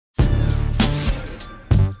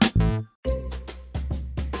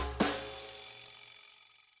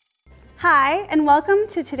Hi, and welcome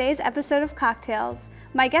to today's episode of Cocktales.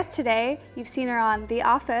 My guest today, you've seen her on The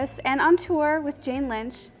Office and on tour with Jane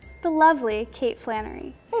Lynch, the lovely Kate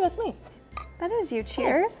Flannery. Hey, that's me. That is you.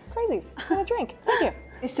 Cheers. Hey, crazy. I'm gonna drink. Thank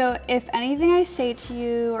you. So if anything I say to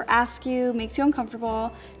you or ask you makes you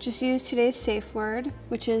uncomfortable, just use today's safe word,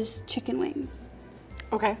 which is chicken wings.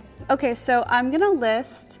 Okay. Okay, so I'm gonna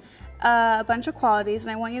list a bunch of qualities,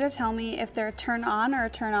 and I want you to tell me if they're a turn on or a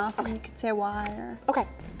turn off, and you can say why. Or Okay.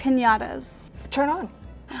 Pinatas. Turn on.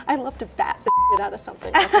 I love to bat the shit out of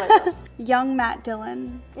something. That's what I love. Young Matt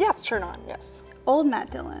Dillon. Yes, turn on, yes. Old Matt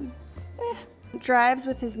Dillon. Eh, Drives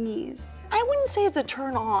with his knees. I wouldn't say it's a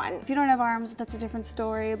turn on. If you don't have arms, that's a different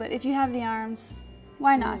story, but if you have the arms,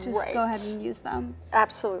 why not? Just Right. go ahead and use them.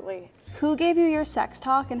 Absolutely. Who gave you your sex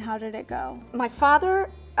talk and how did it go? My father,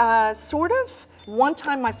 sort of. One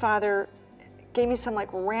time my father gave me some like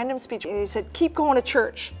random speech and he said, keep going to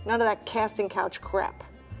church. None of that casting couch crap.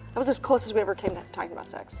 That was as close as we ever came to talking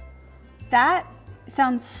about sex. That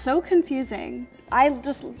sounds so confusing. I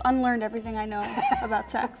just unlearned everything I know about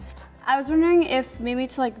sex. I was wondering if maybe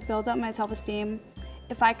to like build up my self-esteem,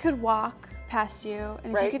 if I could walk past you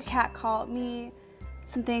and if you could catcall me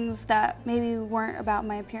some things that maybe weren't about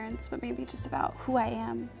my appearance, but maybe just about who I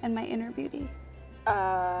am and my inner beauty.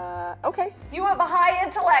 Okay. You have a high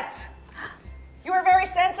intellect. You are very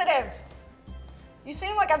sensitive. You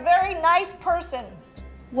seem like a very nice person.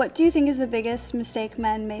 What do you think is the biggest mistake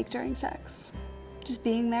men make during sex? Just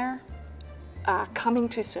being there? Coming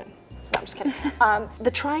too soon. No, I'm just kidding.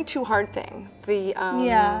 The trying too hard thing. The,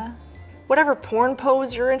 Yeah. whatever porn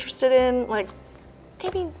pose you're interested in, like,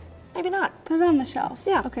 maybe not. Put it on the shelf.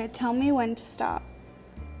 Yeah. Okay, tell me when to stop.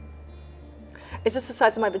 Is this the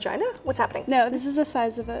size of my vagina? What's happening? No, this is the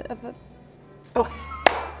size of a Oh,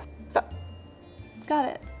 stop. Got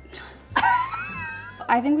it.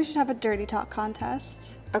 I think we should have a dirty talk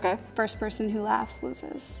contest. Okay. First person who laughs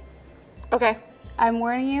loses. Okay. I'm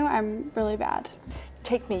warning you, I'm really bad.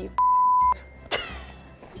 Take me, you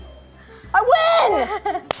I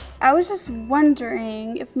win! I was just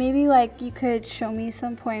wondering if maybe like you could show me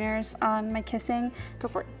some pointers on my kissing. Go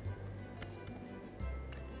for it.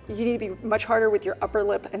 You need to be much harder with your upper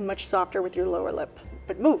lip and much softer with your lower lip.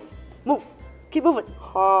 But move, move, keep moving.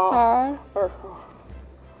 Do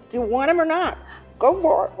you want him or not? Go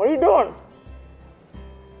for it. What are you doing?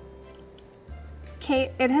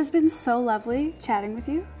 Kate, it has been so lovely chatting with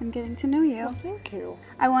you and getting to know you. Well, thank you.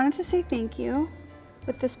 I wanted to say thank you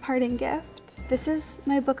with this parting gift. This is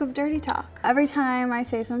my book of dirty talk. Every time I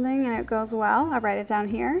say something and it goes well, I write it down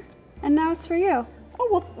here. And now it's for you.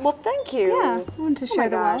 Oh, well, thank you. Yeah, I wanted to share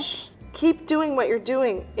the wealth. Keep doing what you're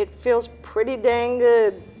doing. It feels pretty dang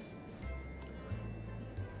good.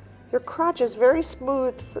 Your crotch is very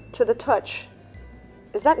smooth to the touch.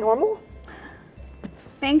 Is that normal?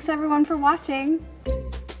 Thanks everyone for watching.